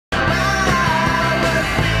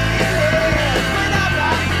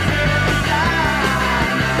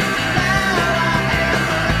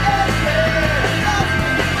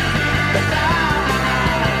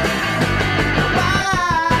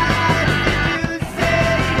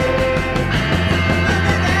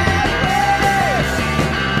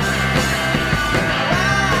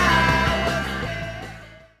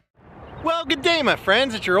Hey my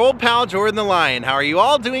friends, it's your old pal Jordan the Lion. How are you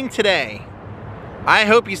all doing today? I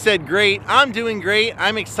hope you said great. I'm doing great.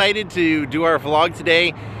 I'm excited to do our vlog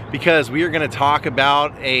today because we are going to talk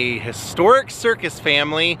about a historic circus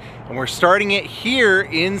family, and we're starting it here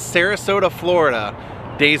in Sarasota, Florida.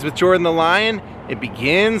 Daze with Jordan the Lion, it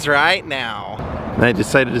begins right now. And I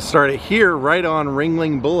decided to start it here right on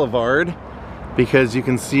Ringling Boulevard because you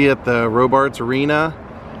can see at the Robarts Arena,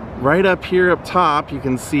 right up here up top, you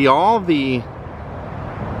can see all the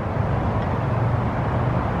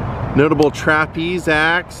notable trapeze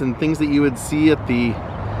acts and things that you would see at the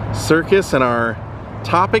circus. And our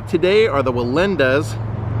topic today are the Wallendas,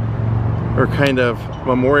 are kind of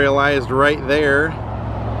memorialized right there,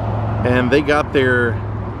 and they got their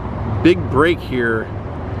big break here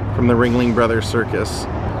from the Ringling Brothers Circus.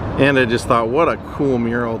 And I just thought, what a cool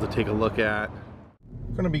mural to take a look at.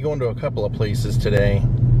 We're going to be going to a couple of places today.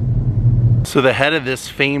 So the head of this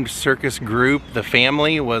famed circus group, the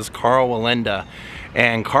family, was Carl Wallenda.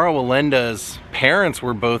 And Carl Wallenda's parents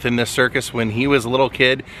were both in this circus when he was a little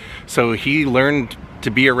kid, so he learned to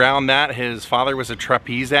be around that. His father was a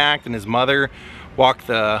trapeze act and his mother walked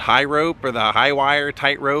the high rope or the high wire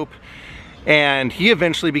tightrope, and he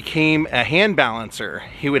eventually became a hand balancer.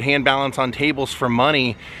 He would hand balance on tables for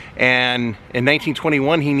money, and in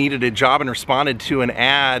 1921 he needed a job and responded to an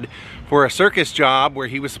ad for a circus job where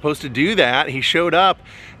he was supposed to do that. He showed up,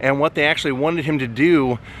 and what they actually wanted him to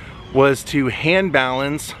do was to hand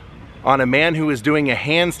balance on a man who was doing a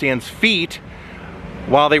handstand's feet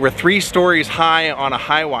while they were 3 stories high on a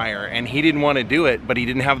high wire, and he didn't want to do it, but he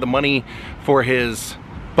didn't have the money for his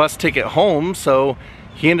bus ticket home, so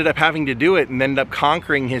he ended up having to do it and ended up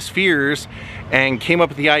conquering his fears and came up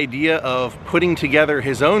with the idea of putting together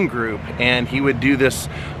his own group. And he would do this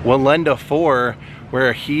Wallenda 4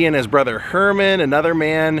 where he and his brother Herman, another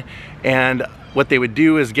man, and what they would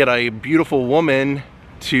do is get a beautiful woman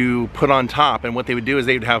to put on top. And what they would do is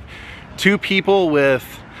they would have 2 people with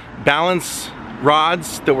balance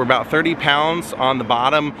rods that were about 30 pounds on the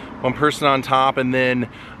bottom, 1 person on top, and then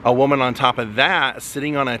a woman on top of that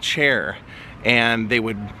sitting on a chair. And they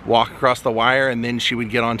would walk across the wire, and then she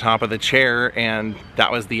would get on top of the chair, and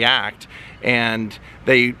that was the act. And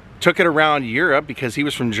they took it around Europe because he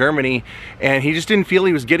was from Germany, and he just didn't feel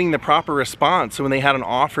he was getting the proper response. So when they had an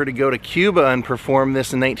offer to go to Cuba and perform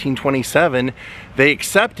this in 1927, they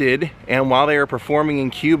accepted. And while they were performing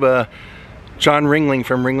in Cuba, John Ringling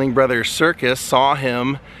from Ringling Brothers Circus saw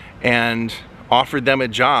him and offered them a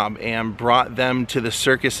job and brought them to the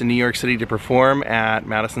circus in New York City to perform at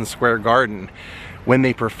Madison Square Garden. When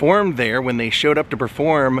they performed there, when they showed up to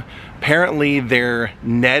perform, apparently their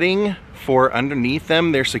netting for underneath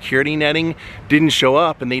them, their security netting, didn't show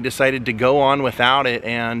up, and they decided to go on without it.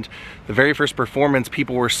 And the very first performance,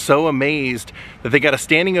 people were so amazed that they got a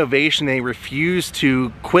standing ovation. They refused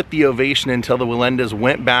to quit the ovation until the Wallendas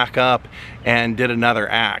went back up and did another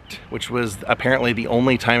act, which was apparently the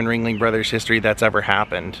only time in Ringling Brothers history that's ever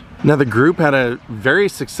happened. Now the group had a very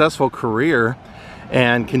successful career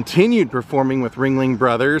and continued performing with Ringling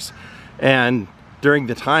Brothers, and during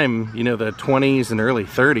the time, you know, the 20s and early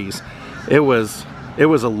 30s, it was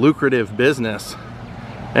a lucrative business.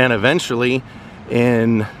 And eventually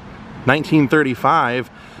in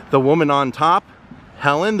 1935, the woman on top,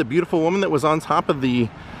 Helen, the beautiful woman that was on top of the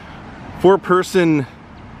 4-person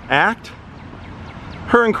act,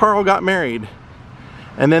 her and Carl got married,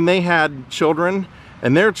 and then they had children,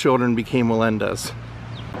 and their children became Wallendas.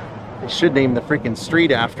 They should name the freaking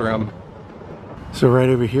street after them. So right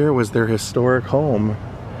over here was their historic home.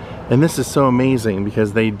 And this is so amazing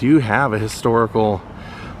because they do have a historical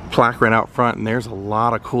plaque right out front, and there's a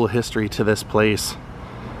lot of cool history to this place.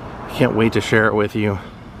 I can't wait to share it with you.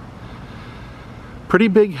 Pretty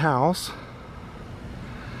big house.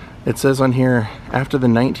 It says on here, after the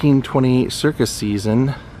 1928 circus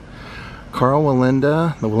season, Carl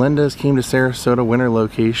Wallenda, the Wallendas came to Sarasota winter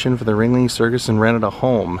location for the Ringling Circus and rented a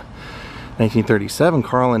home. 1937,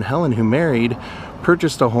 Carl and Helen, who married,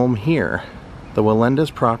 purchased a home here. The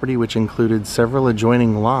Wallendas property, which included several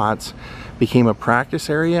adjoining lots, became a practice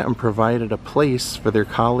area and provided a place for their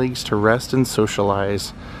colleagues to rest and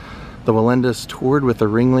socialize. The Wallendas toured with the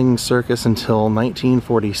Ringling Circus until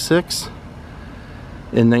 1946.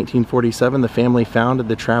 In 1947, the family founded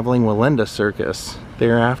the traveling Wallenda Circus.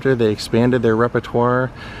 Thereafter, they expanded their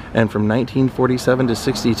repertoire, and from 1947 to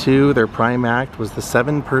 62, their prime act was the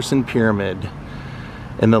 7-person pyramid.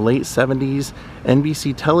 In the late 70s,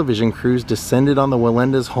 NBC television crews descended on the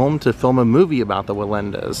Wallendas' home to film a movie about the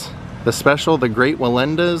Wallendas. The special, The Great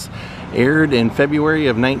Wallendas, aired in February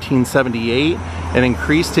of 1978 and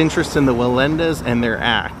increased interest in the Wallendas and their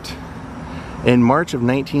act. In March of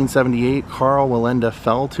 1978, Carl Wallenda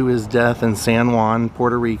fell to his death in San Juan,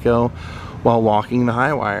 Puerto Rico, while walking the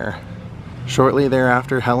high wire. Shortly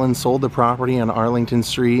thereafter, Helen sold the property on Arlington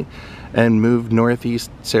Street and moved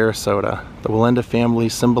northeast Sarasota. The Wallenda family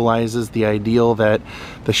symbolizes the ideal that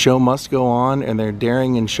the show must go on, and their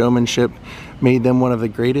daring and showmanship made them one of the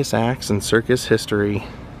greatest acts in circus history.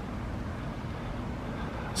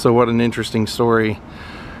 So what an interesting story.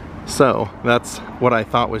 So that's what I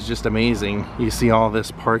thought was just amazing. You see all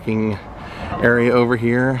this parking area over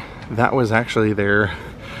here. That was actually their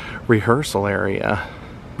rehearsal area.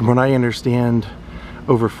 From what I understand,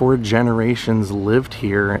 over 4 generations lived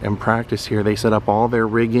here and practiced here. They set up all their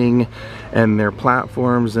rigging and their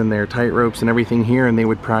platforms and their tight ropes and everything here, and they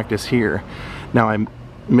would practice here. Now, I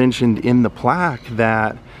mentioned in the plaque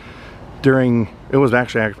that it was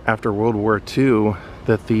actually after World War II,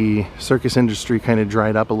 that the circus industry kind of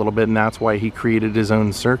dried up a little bit, and that's why he created his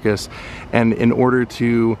own circus. And in order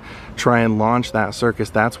to try and launch that circus,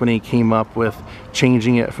 that's when he came up with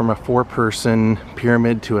changing it from a 4-person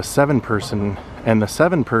pyramid to a 7-person. And the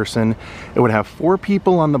 7-person, it would have 4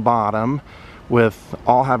 people on the bottom, with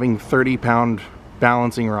all having 30-pound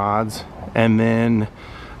balancing rods, and then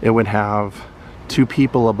it would have 2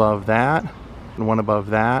 people above that and 1 above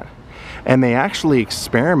that. And they actually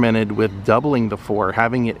experimented with doubling the 4,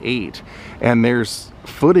 having it 8. And there's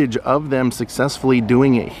footage of them successfully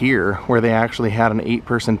doing it here, where they actually had an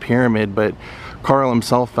 8-person pyramid, but Carl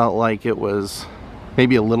himself felt like it was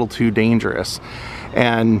maybe a little too dangerous.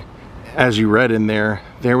 And as you read in there,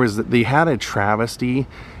 they had a travesty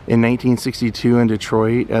in 1962 in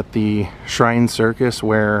Detroit at the Shrine Circus,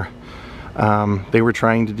 where they were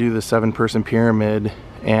trying to do the 7-person pyramid,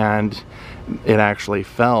 and it actually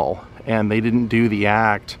fell. And they didn't do the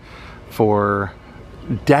act for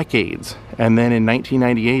decades. And then in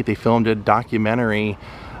 1998, they filmed a documentary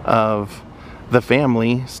of the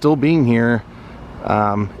family still being here.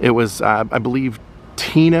 It was, I believe,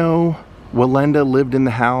 Tino Wallenda lived in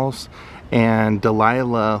the house, and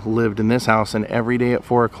Delilah lived in this house, and every day at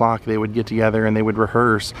 4 o'clock they would get together and they would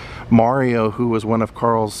rehearse. Mario, who was one of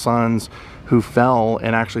Carl's sons, who fell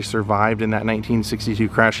and actually survived in that 1962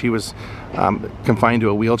 crash, he was confined to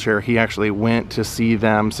a wheelchair. He actually went to see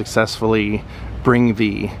them successfully bring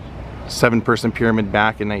the 7-person pyramid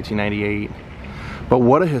back in 1998. But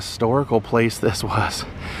what a historical place this was.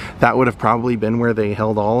 That would have probably been where they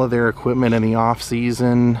held all of their equipment in the off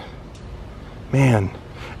season. Man.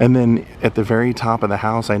 And then at the very top of the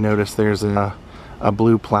house, I noticed there's a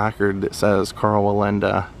blue placard that says Carl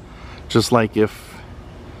Wallenda. Just like if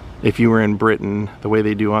you were in Britain, the way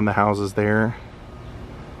they do on the houses there.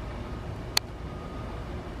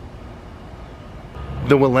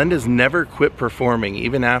 The Wallendas never quit performing.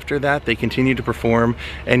 Even after that, they continued to perform,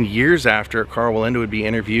 and years after, Carl Wallenda would be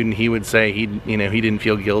interviewed, and he would say he didn't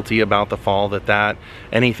feel guilty about the fall, that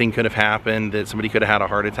anything could have happened, that somebody could have had a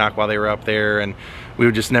heart attack while they were up there, and we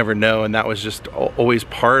would just never know. And that was just always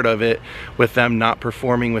part of it with them not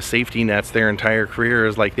performing with safety nets their entire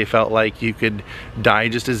careers. Like, they felt like you could die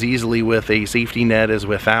just as easily with a safety net as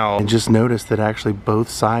without. And just noticed that actually both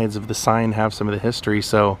sides of the sign have some of the history.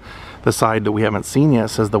 So the side that we haven't seen yet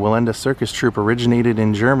says the Wallenda Circus Troupe originated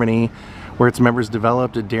in Germany, where its members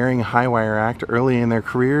developed a daring high wire act early in their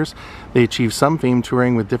careers. They achieved some fame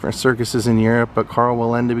touring with different circuses in Europe, but Carl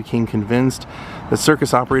Wallenda became convinced that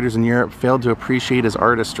circus operators in Europe failed to appreciate his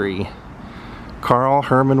artistry. Carl,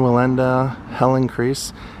 Herman Wallenda, Helen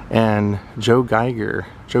Kreis, and Joe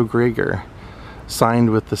Grieger signed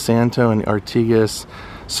with the Santo and Artigas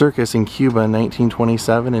Circus in Cuba in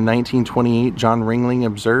 1927. In 1928, John Ringling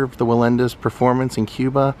observed the Wallendas' performance in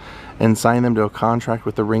Cuba and signed them to a contract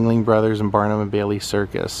with the Ringling Brothers and Barnum and Bailey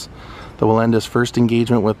Circus. The Wallendas' first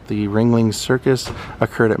engagement with the Ringling Circus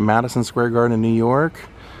occurred at Madison Square Garden in New York.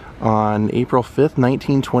 On April 5th,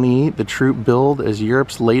 1928, the troupe, billed as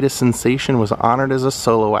Europe's latest sensation, was honored as a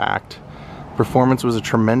solo act. Performance was a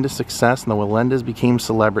tremendous success, and the Wallendas became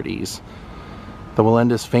celebrities. The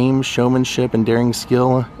Wallendas' fame, showmanship, and daring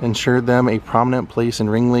skill ensured them a prominent place in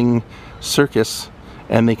Ringling Circus,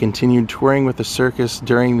 and they continued touring with the circus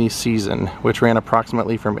during the season, which ran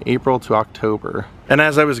approximately from April to October. And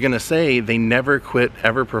as I was going to say, they never quit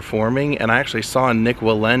ever performing, and I actually saw Nick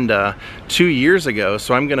Wallenda 2 years ago,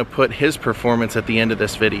 so I'm going to put his performance at the end of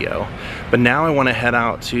this video. But now I want to head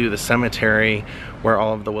out to the cemetery where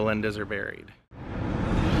all of the Wallendas are buried.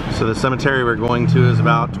 So the cemetery we're going to is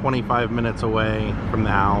about 25 minutes away from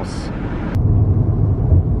the house.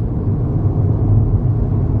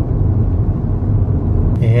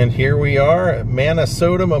 And here we are at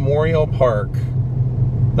Minnesota Memorial Park.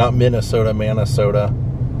 Not Minnesota, Minnesota.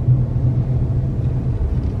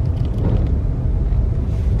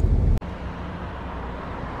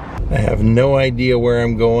 I have no idea where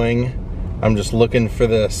I'm going. I'm just looking for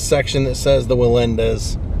the section that says the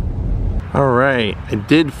Wallendas. All right, I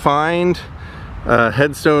did find a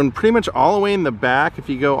headstone pretty much all the way in the back. If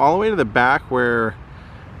you go all the way to the back where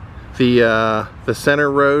the center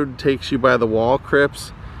road takes you by the wall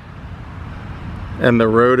crypts, and the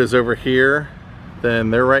road is over here,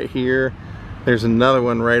 then they're right here. There's another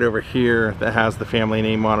one right over here that has the family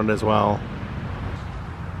name on it as well.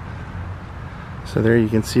 So there you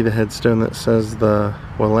can see the headstone that says the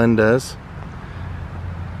Wallendas.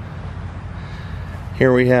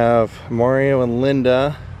 Here we have Mario and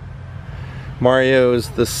Linda. Mario is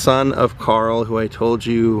the son of Carl, who I told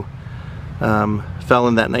you fell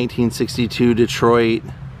in that 1962 Detroit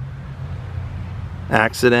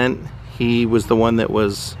accident. He was the one that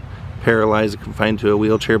was paralyzed and confined to a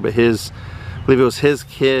wheelchair, but I believe it was his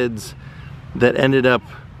kids that ended up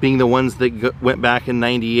being the ones that went back in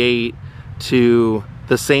 '98 to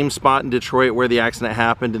the same spot in Detroit where the accident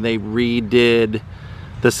happened, and they redid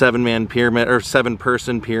the 7-man pyramid, or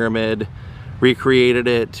 7-person pyramid, recreated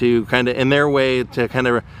it to kind of, in their way, to kind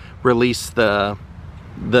of release the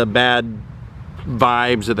bad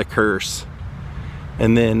vibes of the curse.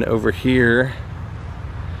 And then over here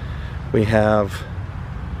we have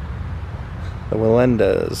the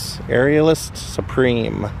Wallendas, Aerialist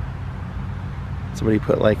Supreme. Somebody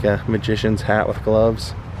put like a magician's hat with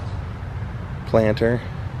gloves. Planter.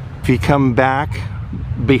 If you come back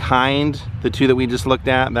behind the two that we just looked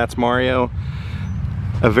at, that's Mario.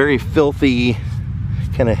 A very filthy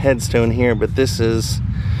kind of headstone here, but this is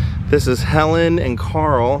Helen and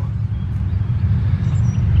Carl.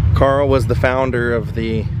 Carl was the founder of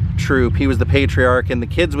the troupe. He was the patriarch, and the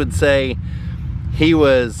kids would say he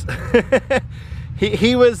was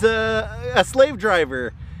he was a slave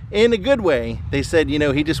driver in a good way. They said, you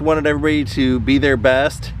know, he just wanted everybody to be their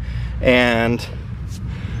best, and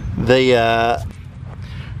they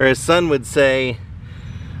or his son would say,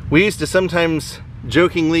 we used to sometimes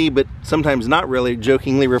jokingly, but sometimes not really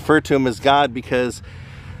jokingly, refer to him as God, because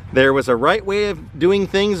there was a right way of doing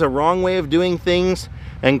things, a wrong way of doing things,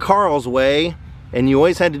 and Carl's way, and you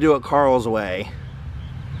always had to do it Carl's way.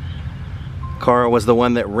 Carl was the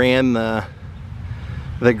one that ran the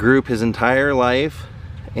group his entire life,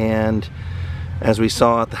 and as we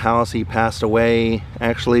saw at the house, he passed away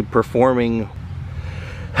actually performing.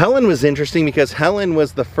 Helen was interesting because Helen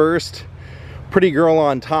was the first pretty girl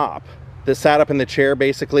on top that sat up in the chair.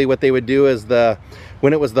 Basically what they would do is,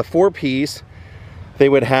 when it was the 4-piece, they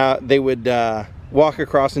would walk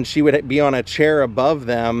across, and she would be on a chair above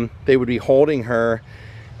them. They would be holding her,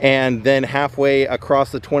 and then halfway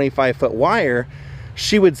across the 25-foot wire,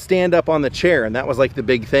 she would stand up on the chair, and that was like the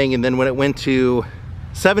big thing. And then when it went to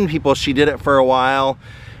 7 people, she did it for a while,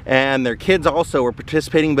 and their kids also were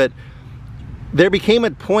participating. But there became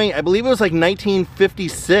a point, I believe it was like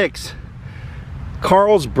 1956,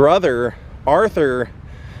 Carl's brother, Arthur,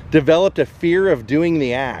 developed a fear of doing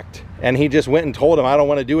the act, and he just went and told him, I don't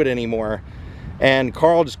want to do it anymore. And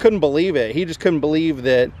Carl just couldn't believe it. He just couldn't believe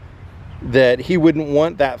that he wouldn't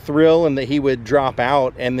want that thrill and that he would drop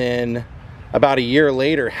out. And then about a year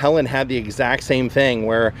later, Helen had the exact same thing,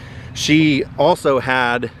 where she also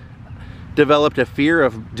had developed a fear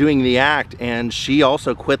of doing the act, and she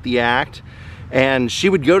also quit the act. And she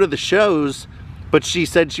would go to the shows, but she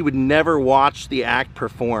said she would never watch the act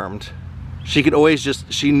performed. She could always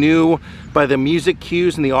she knew by the music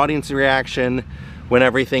cues and the audience reaction when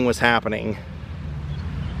everything was happening.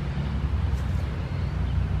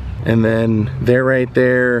 And then they're right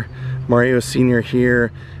there, Mario Sr.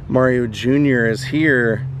 here, Mario Jr. is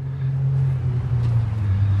here.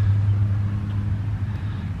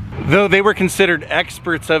 Though they were considered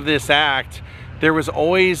experts of this act, there was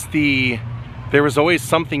always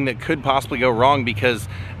something that could possibly go wrong, because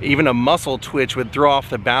even a muscle twitch would throw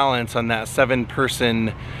off the balance on that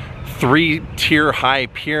 7-person 3-tier high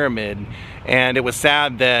pyramid. And it was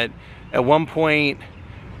sad that at one point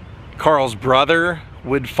Carl's brother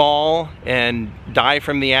would fall and die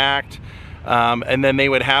from the act, and then they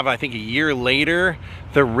would have, I think a year later,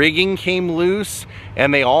 the rigging came loose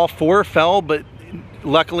and they all 4 fell, but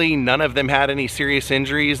luckily none of them had any serious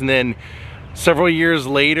injuries. And then several years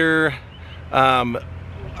later,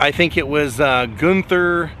 I think it was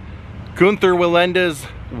Gunther Wallenda's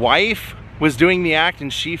wife was doing the act,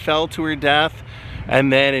 and she fell to her death.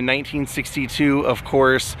 And then in 1962, of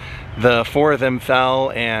course, the 4 of them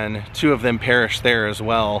fell, and 2 of them perished there as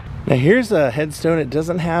well. Now here's a headstone. It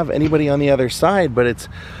doesn't have anybody on the other side, but it's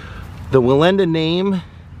the Wallenda name,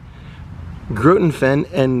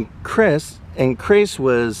 Grotenfen, and Chris. And Chris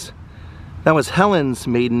that was Helen's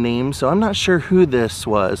maiden name, so I'm not sure who this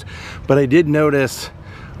was. But I did notice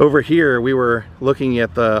Over here, we were looking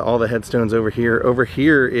at all the headstones over here. Over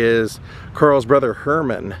here is Carl's brother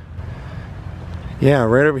Herman. Yeah,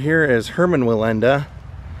 right over here is Herman Wallenda.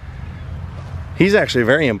 He's actually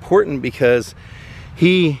very important because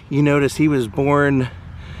you notice he was born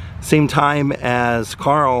same time as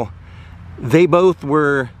Carl. They both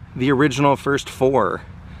were the original first four.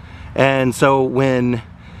 And so when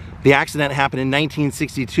the accident happened in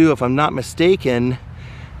 1962, if I'm not mistaken,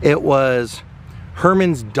 it was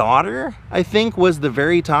Herman's daughter, I think, was the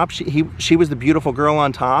very top. She was the beautiful girl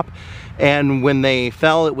on top. And when they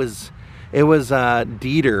fell, it was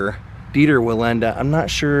Dieter Wallenda. I'm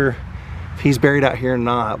not sure if he's buried out here or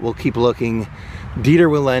not. We'll keep looking. Dieter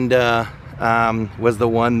Wallenda was the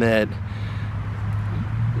one that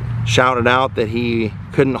shouted out that he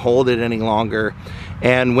couldn't hold it any longer.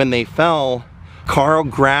 And when they fell, Carl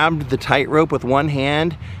grabbed the tightrope with one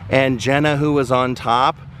hand, and Jenna, who was on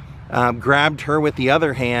top, grabbed her with the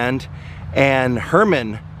other hand, and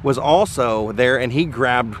Herman was also there, and he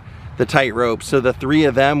grabbed the tightrope. So the three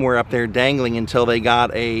of them were up there dangling until they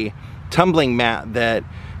got a tumbling mat that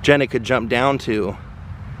Jenna could jump down to.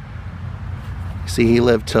 See, he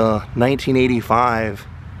lived till 1985.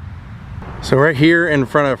 So right here in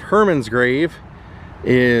front of Herman's grave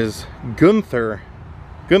is Gunther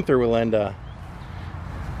Wallenda.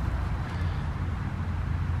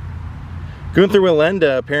 Gunther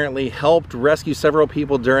Wallenda apparently helped rescue several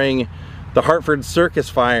people during the Hartford Circus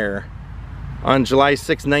fire on July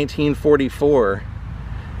 6, 1944.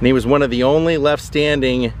 And he was one of the only left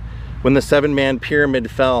standing when the 7-man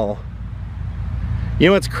pyramid fell. You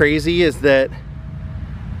know what's crazy is that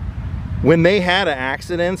when they had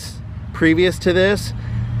accidents previous to this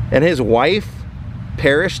and his wife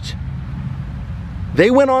perished,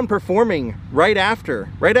 they went on performing right after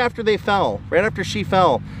they fell, right after she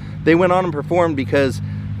fell. They went on and performed because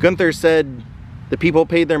Gunther said the people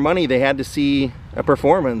paid their money. They had to see a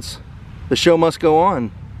performance. The show must go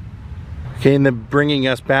on. Okay, and then bringing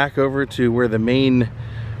us back over to where the main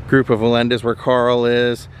group of Wallendas, where Carl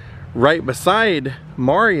is, right beside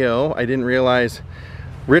Mario. I didn't realize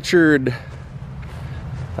Richard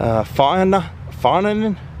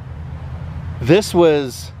Faunen. This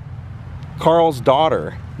was Carl's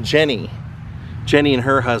daughter, Jenny and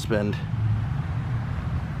her husband,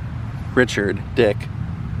 Richard Dick.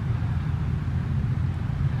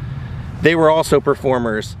 They were also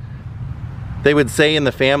performers. They would say in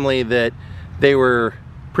the family that they were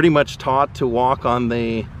pretty much taught to walk on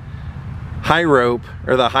the high rope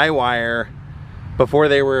or the high wire before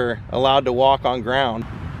they were allowed to walk on ground.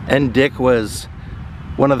 And Dick was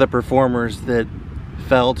one of the performers that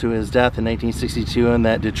fell to his death in 1962 in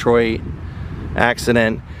that Detroit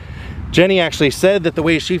accident. Jenny actually said that the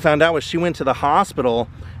way she found out was she went to the hospital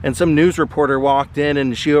and some news reporter walked in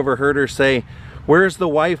and she overheard her say, "Where's the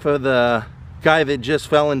wife of the guy that just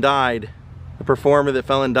fell and died? The performer that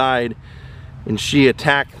fell and died?" And she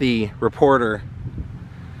attacked the reporter.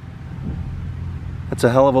 That's a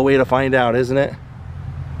hell of a way to find out, isn't it?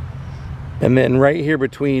 And then right here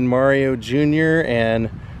between Mario Jr. and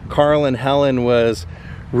Carl and Helen was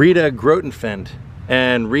Rita Grotenfeld.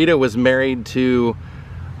 And Rita was married to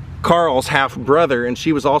Carl's half-brother, and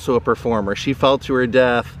she was also a performer. She fell to her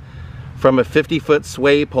death from a 50-foot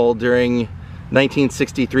sway pole during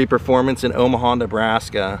 1963 performance in Omaha,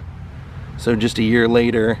 Nebraska. So just a year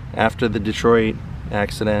later after the Detroit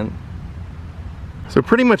accident. So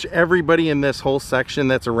pretty much everybody in this whole section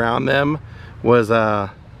that's around them was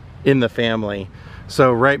in the family.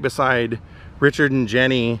 So right beside Richard and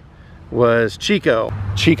Jenny was Chico.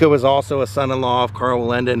 Chico was also a son-in-law of Carl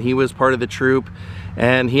Wallenda, and he was part of the troupe,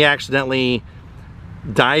 and he accidentally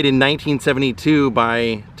died in 1972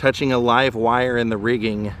 by touching a live wire in the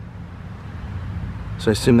rigging. So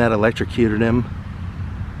I assume that electrocuted him.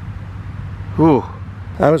 Whew.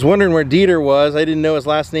 I was wondering where Dieter was. I didn't know his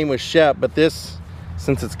last name was Shep, but this,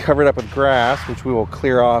 since it's covered up with grass, which we will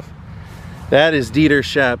clear off, that is Dieter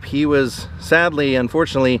Shep. He was, sadly,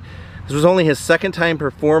 unfortunately, this was only his second time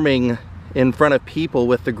performing in front of people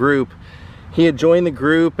with the group. He had joined the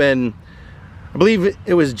group, and I believe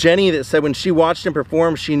it was Jenny that said when she watched him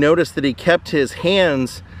perform, she noticed that he kept his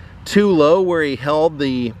hands too low where he held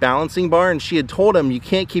the balancing bar, and she had told him, "You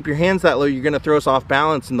can't keep your hands that low, you're gonna throw us off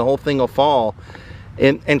balance and the whole thing will fall."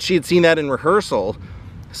 And she had seen that in rehearsal.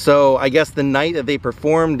 So I guess the night that they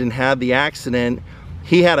performed and had the accident,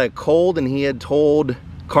 he had a cold, and he had told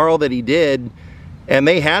Carl that he did, and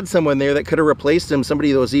they had someone there that could have replaced him,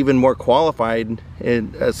 somebody that was even more qualified,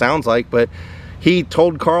 it sounds like, but he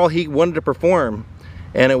told Carl he wanted to perform,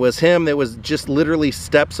 and it was him that was just literally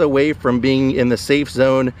steps away from being in the safe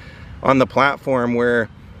zone on the platform, where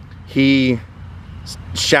he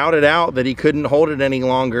shouted out that he couldn't hold it any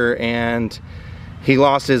longer, and he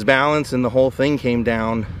lost his balance and the whole thing came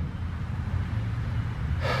down.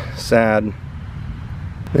 Sad.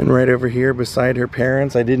 Then right over here beside her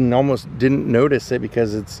parents, I almost didn't notice it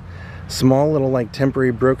because it's small little like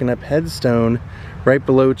temporary broken up headstone. Right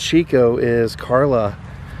below Chico is Carla,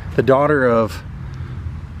 the daughter of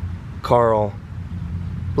Carl.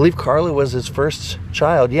 I believe Carla was his first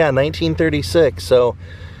child. Yeah, 1936. So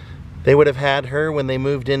they would have had her when they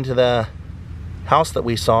moved into the house that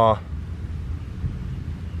we saw.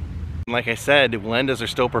 Like I said, Wallendas are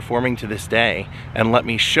still performing to this day. And let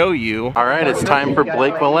me show you. All right, it's time for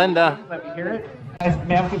Blake Wallenda.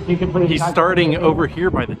 He's starting over here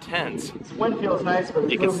by the tents.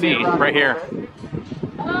 You can see right here.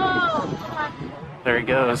 There he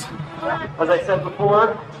goes. As I said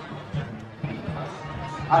before,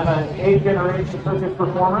 I'm an 8th generation circus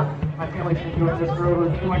performer. My family's been doing this for over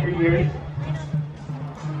 200 years.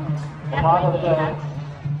 A lot of the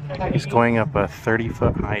He's going up a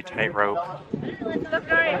 30-foot high tightrope. So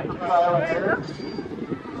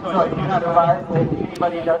I do not advise that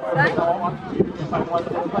anybody does this at all if I'm one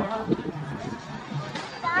of the players.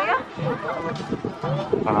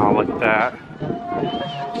 Oh, look at that.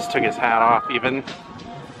 Just took his hat off even.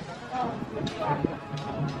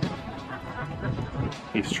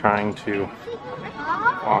 He's trying to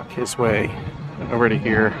walk his way over to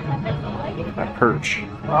here, that perch.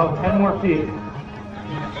 Oh, 10 more feet.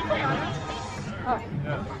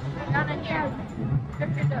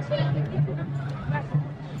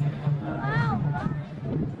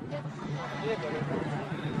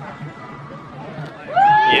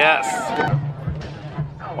 Yes!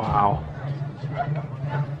 Wow.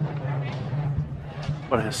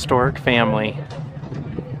 What a historic family.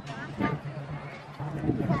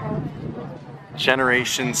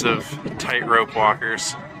 Generations of tightrope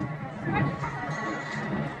walkers.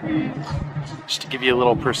 Just to give you a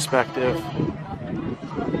little perspective.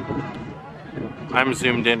 I'm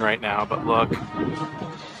zoomed in right now, but look.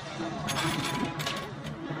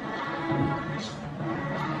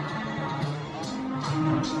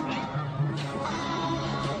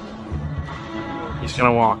 He's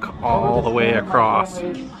gonna walk all the way across.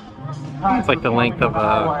 It's like the length of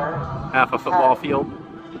half a football field.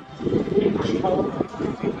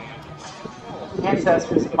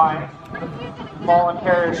 Ancestors of mine fall and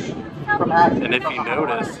perish from accident. And if you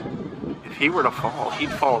notice, if he were to fall,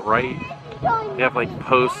 he'd fall right. They have like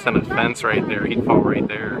posts and a fence right there. He'd fall right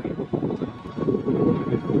there.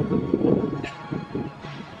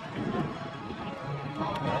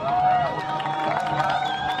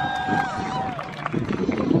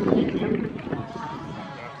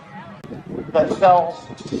 That fell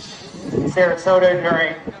in Sarasota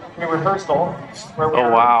during a rehearsal where we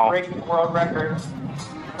were breaking the world record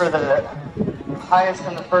for the highest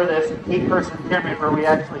and the furthest 8-person pyramid, where we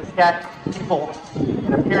actually stacked people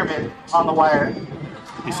in a pyramid on the wire.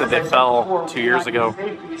 He said they fell 2 years ago.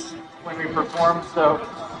 When we performed, so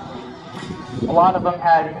a lot of them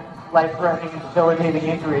had life-threatening and debilitating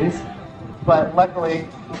injuries, but luckily,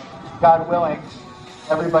 God willing,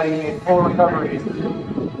 everybody made full recoveries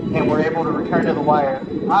and were able to return to the wire.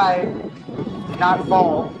 I did not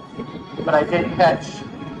fall, but I did catch.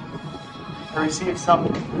 I received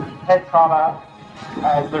some head trauma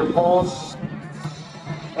as their poles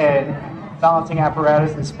and balancing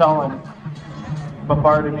apparatus fell and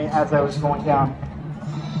bombarded me as I was going down.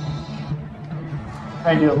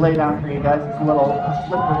 Trying to do a lay down for you guys. It's a little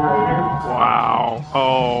slippery right here. Wow.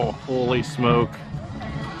 Oh, holy smoke.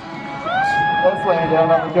 Let's lay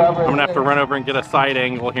down on the job right. I'm gonna have to run over and get a side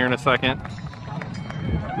angle here in a second.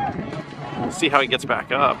 Let's see how he gets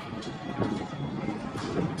back up.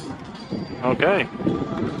 Okay.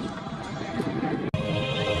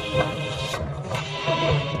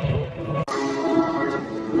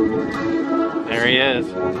 There he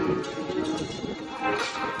is.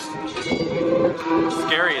 How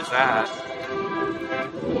scary is that?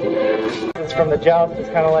 It's from the joust. It's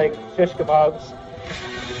kind of like shish kebabs.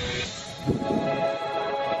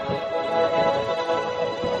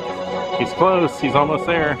 He's close. He's almost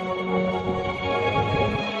there.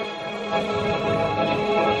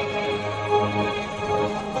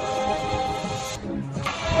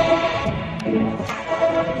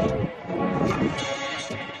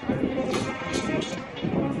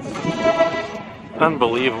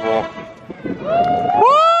 Unbelievable. Woo!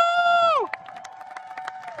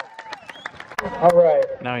 All right.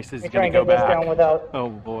 Now he says he's try going to and go get this back. down without Oh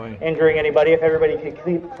boy. injuring anybody. If everybody could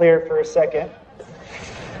keep clear for a second.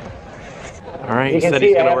 All right, he said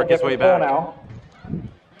he's going to work his way back. Now.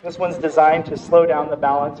 This one's designed to slow down the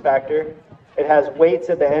balance factor. It has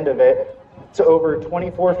weights at the end of it It's over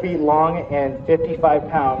 24 feet long and 55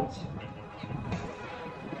 pounds.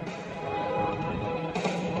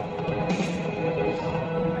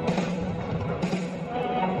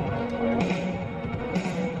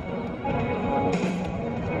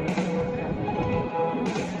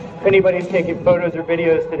 If anybody's taking photos or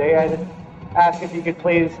videos today, I'd ask if you could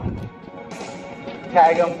please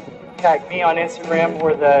tag me on Instagram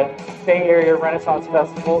or the Bay Area Renaissance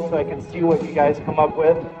Festival so I can see what you guys come up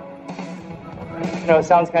with. You know, it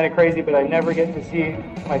sounds kind of crazy, but I never get to see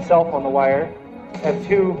myself on the wire. I have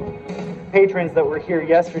two patrons that were here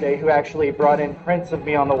yesterday who actually brought in prints of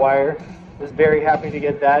me on the wire. I was very happy to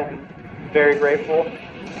get that and very grateful.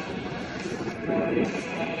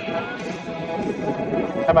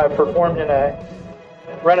 I've performed in a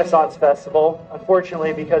Renaissance Festival.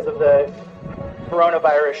 Unfortunately, because of the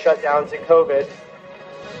coronavirus shutdowns and COVID,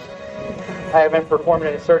 I haven't performed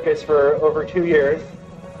in a circus for over 2 years.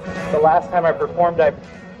 The last time I performed, I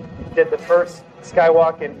did the first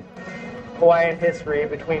skywalk in Hawaiian history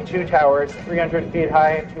between two towers, 300 feet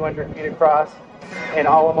high and 200 feet across, in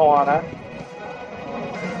Ala Moana.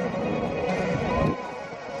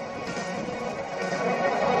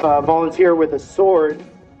 Volunteer with a sword.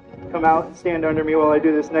 Come out and stand under me while I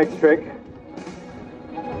do this next trick.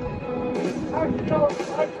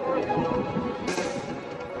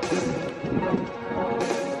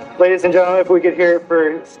 Ladies and gentlemen, if we could hear it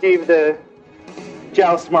for Steve, the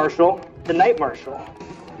joust marshal, the knight marshal.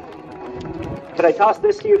 Could I toss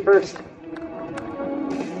this to you first?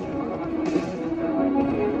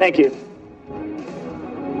 Thank you.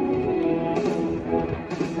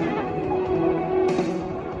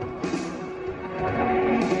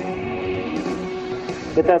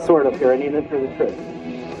 Get that sword up here. I need it for the trick.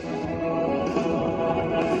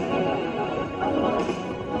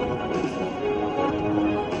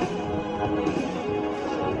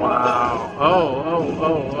 Wow.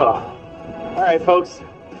 All right, folks.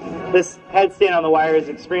 This headstand on the wire is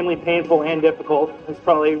extremely painful and difficult. There's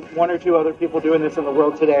probably one or two other people doing this in the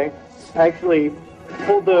world today. I actually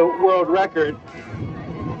pulled the world record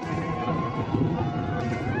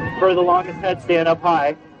for the longest headstand up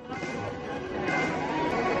high.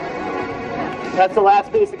 That's the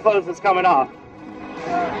last piece of clothes that's coming off.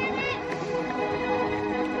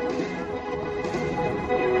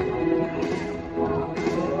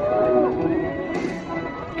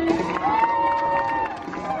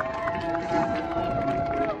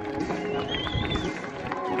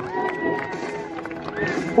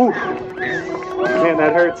 Whew. Man,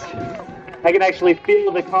 that hurts. I can actually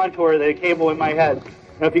feel the contour of the cable in my head. I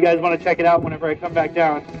don't know if you guys want to check it out whenever I come back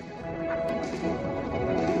down.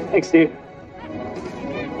 Thanks, Steve.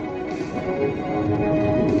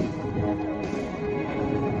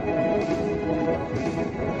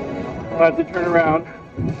 I'll have to turn around,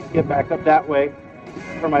 get back up that way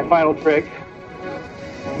for my final trick.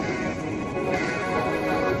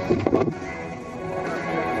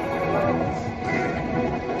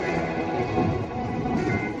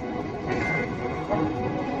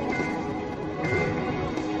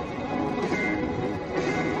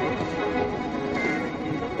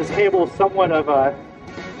 This cable is somewhat of a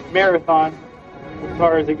marathon as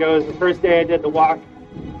far as it goes. The first day I did the walk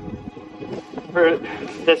for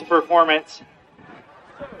this performance,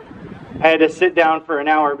 I had to sit down for an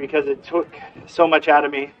hour because it took so much out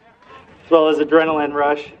of me, as well as adrenaline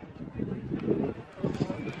rush.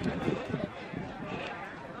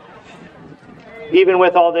 Even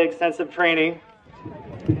with all the extensive training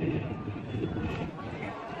and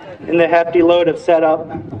the hefty load of setup,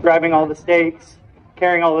 grabbing all the stakes,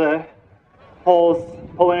 carrying all the poles,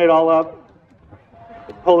 pulling it all up,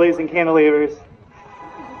 pulleys and cantilevers,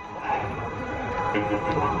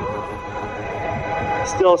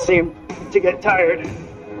 still seem to get tired.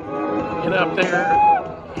 Get up there.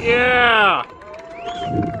 Yeah!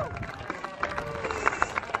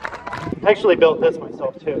 I actually built this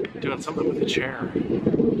myself too. Doing something with the chair.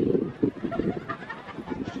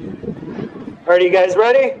 Alright, you guys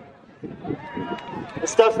ready?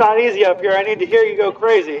 This stuff's not easy up here. I need to hear you go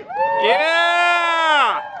crazy.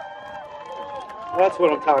 Yeah! That's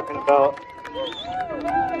what I'm talking about.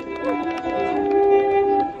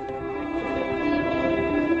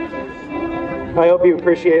 I hope you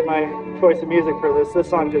appreciate my choice of music for this. This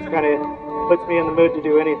song just kind of puts me in the mood to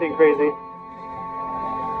do anything crazy.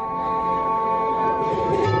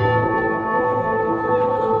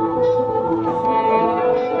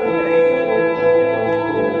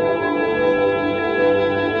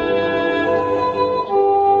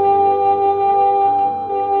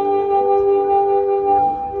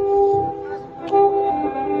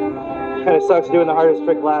 Kind of sucks doing the hardest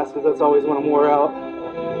trick last because that's always when I'm wore out.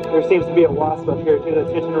 There seems to be a wasp up here too that's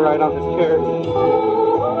hitching a ride on this chair.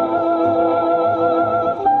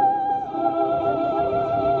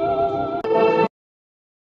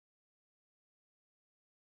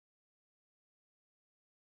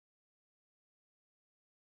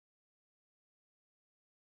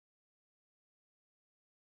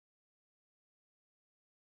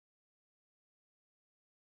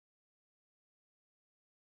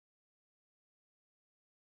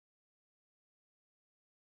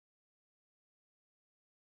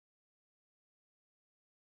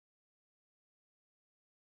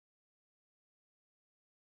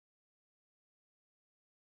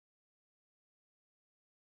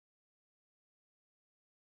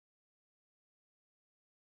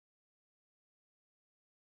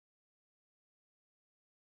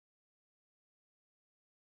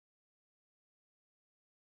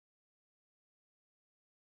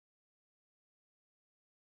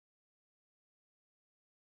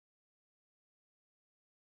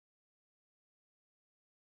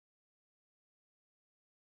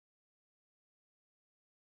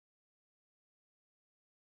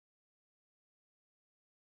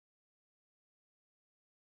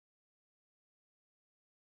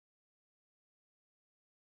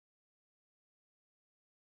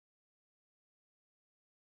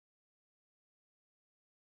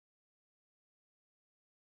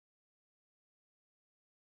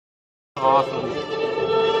 Awesome.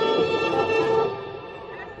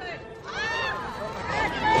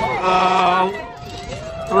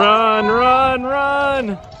 Run, run, run!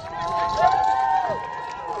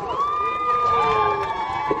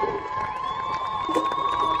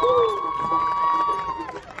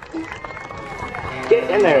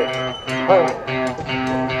 Get in there.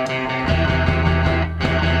 Oh.